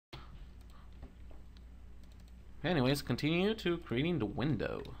Anyways, continue to creating the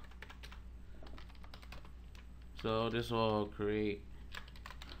window. So this will create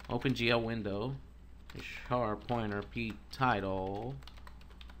OpenGL window, sharp pointer p title,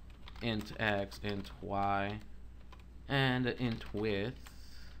 int x, int y, and the int width,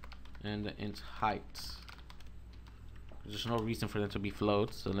 and the int height. There's no reason for them to be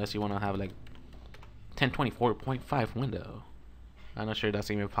floats unless you want to have like 1024.5 window. I'm not sure that's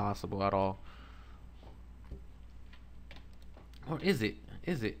even possible at all. Or is it?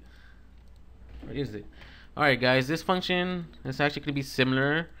 Is it? Or is it? Alright guys, this function is actually going to be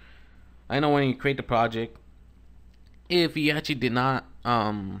similar. I know when you create the project, if you actually did not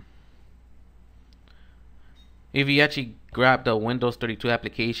if you actually grab the Windows 32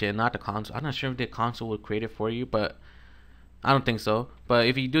 application, not the console, I'm not sure if the console will create it for you, but I don't think so. But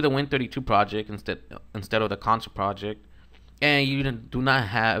if you do the Win32 project instead of the console project, and you do not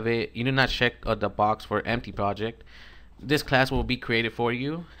have it, you do not check the box for empty project, this class will be created for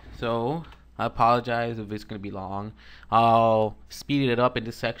you. So I apologize if it's gonna be long. I'll speed it up in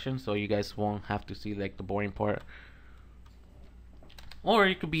this section so you guys won't have to see like the boring part. Or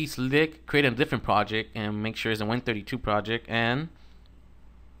you could be slick, create a different project and make sure it's a Win32 project, and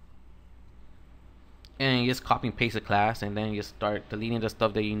you just copy and paste the class, and then you start deleting the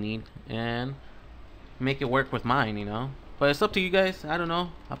stuff that you need and make it work with mine, you know. But it's up to you guys. I don't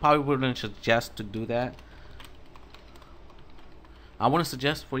know. I probably wouldn't suggest to do that. I wouldn't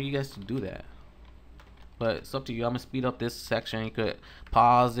suggest for you guys to do that. But it's up to you. I'm gonna speed up this section. You could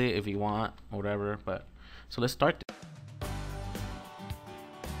pause it if you want, or whatever. But so let's start.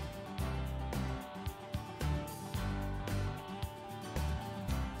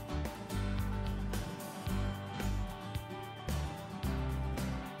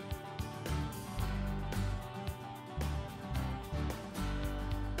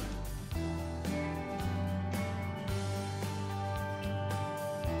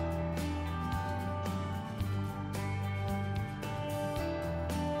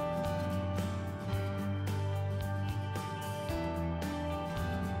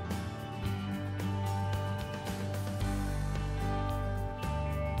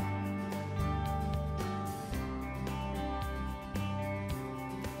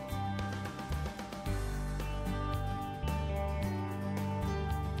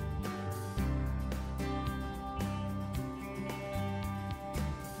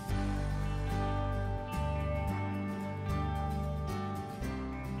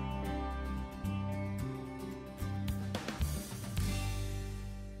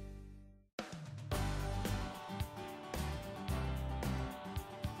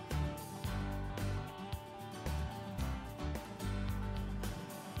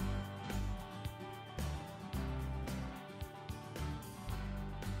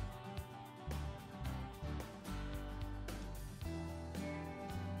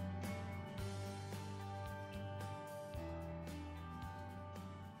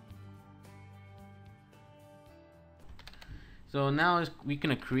 So now we're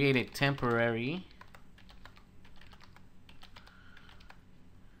gonna create a temporary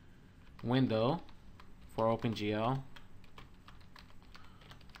window for OpenGL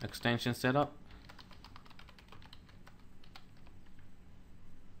extension setup.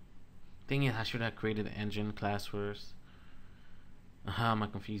 Dang it, I should have created the engine class first. I'm gonna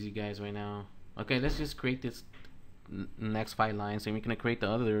confuse you guys right now. Okay, let's just create this next 5 lines, and we're gonna create the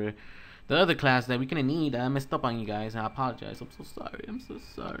other class that we're gonna need. I messed up on you guys, and I apologize. I'm so sorry. I'm so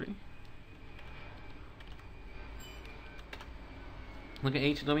sorry. Look at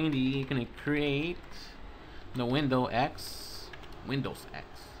HWD. You're gonna create the window X, Windows X.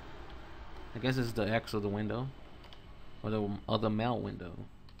 I guess it's the X of the window, or the mail window.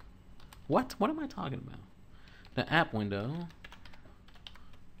 What am I talking about? The app window.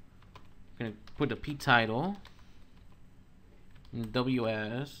 Gonna put the p title,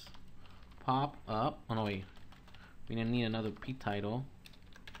 WS pop up. Oh no, wait, we didn't need another p title.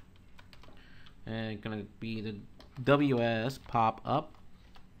 And it's gonna be the WS pop up.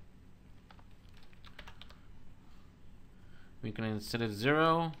 We're gonna set it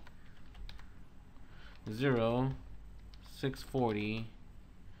 0 0 640,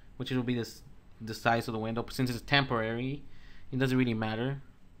 which will be the size of the window. Since it's temporary, it doesn't really matter.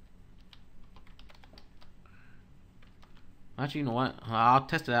 Actually, you know what? I'll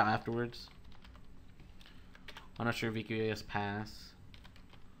test it out afterwards. I'm not sure if VQAS pass.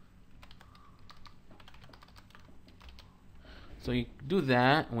 So you do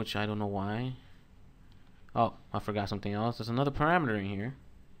that, which I don't know why. Oh, I forgot something else. There's another parameter in here.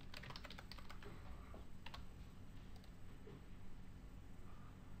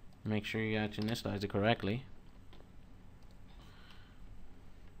 Make sure you actually initialize it correctly.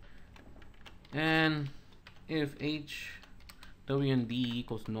 And if h w and d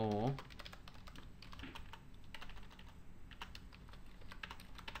equals null,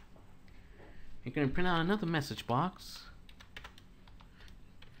 you're gonna print out another message box,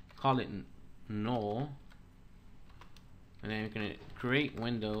 call it null, and then you're gonna create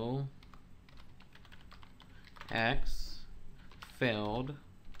window x failed,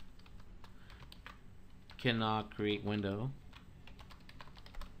 cannot create window,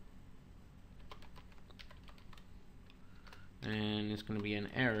 and it's gonna be an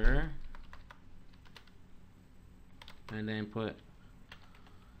error, and then put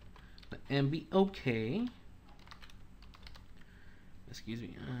the MB OK. Excuse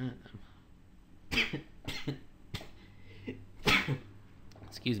me.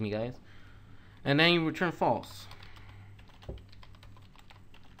 Excuse me, guys. And then you return false.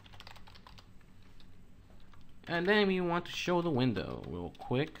 And then we want to show the window real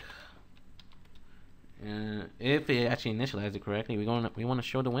quick. And if it actually initialized it correctly, we want to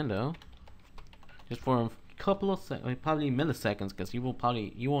show the window just for a couple of probably milliseconds, because you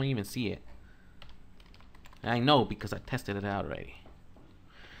won't even see it. And I know because I tested it out already.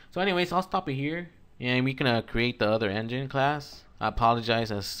 So anyways, I'll stop it here, and we can create the other engine class. I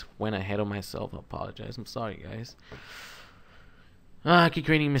apologize, I went ahead of myself. I apologize. I'm sorry, guys. I keep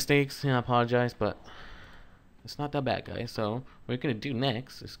creating mistakes, and I apologize, but it's not that bad, guys. So what we're gonna do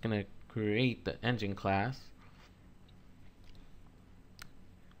next is gonna create the engine class.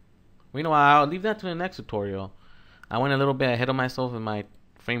 You know, I'll leave that to the next tutorial. I went a little bit ahead of myself in my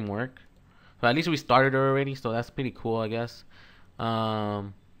framework, but at least we started already, so that's pretty cool, I guess.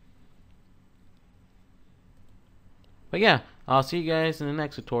 But yeah, I'll see you guys in the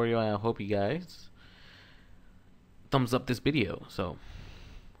next tutorial. I hope you guys thumbs up this video. So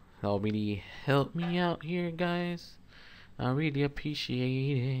that'll really help me out here, guys. I really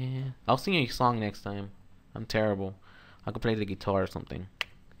appreciate it. I'll sing a song next time. I'm terrible. I could play the guitar or something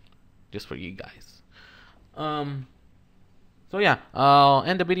just for you guys. So yeah, I'll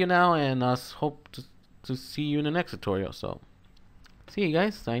end the video now, and I hope to see you in the next tutorial. So see you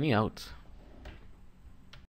guys. Signing out.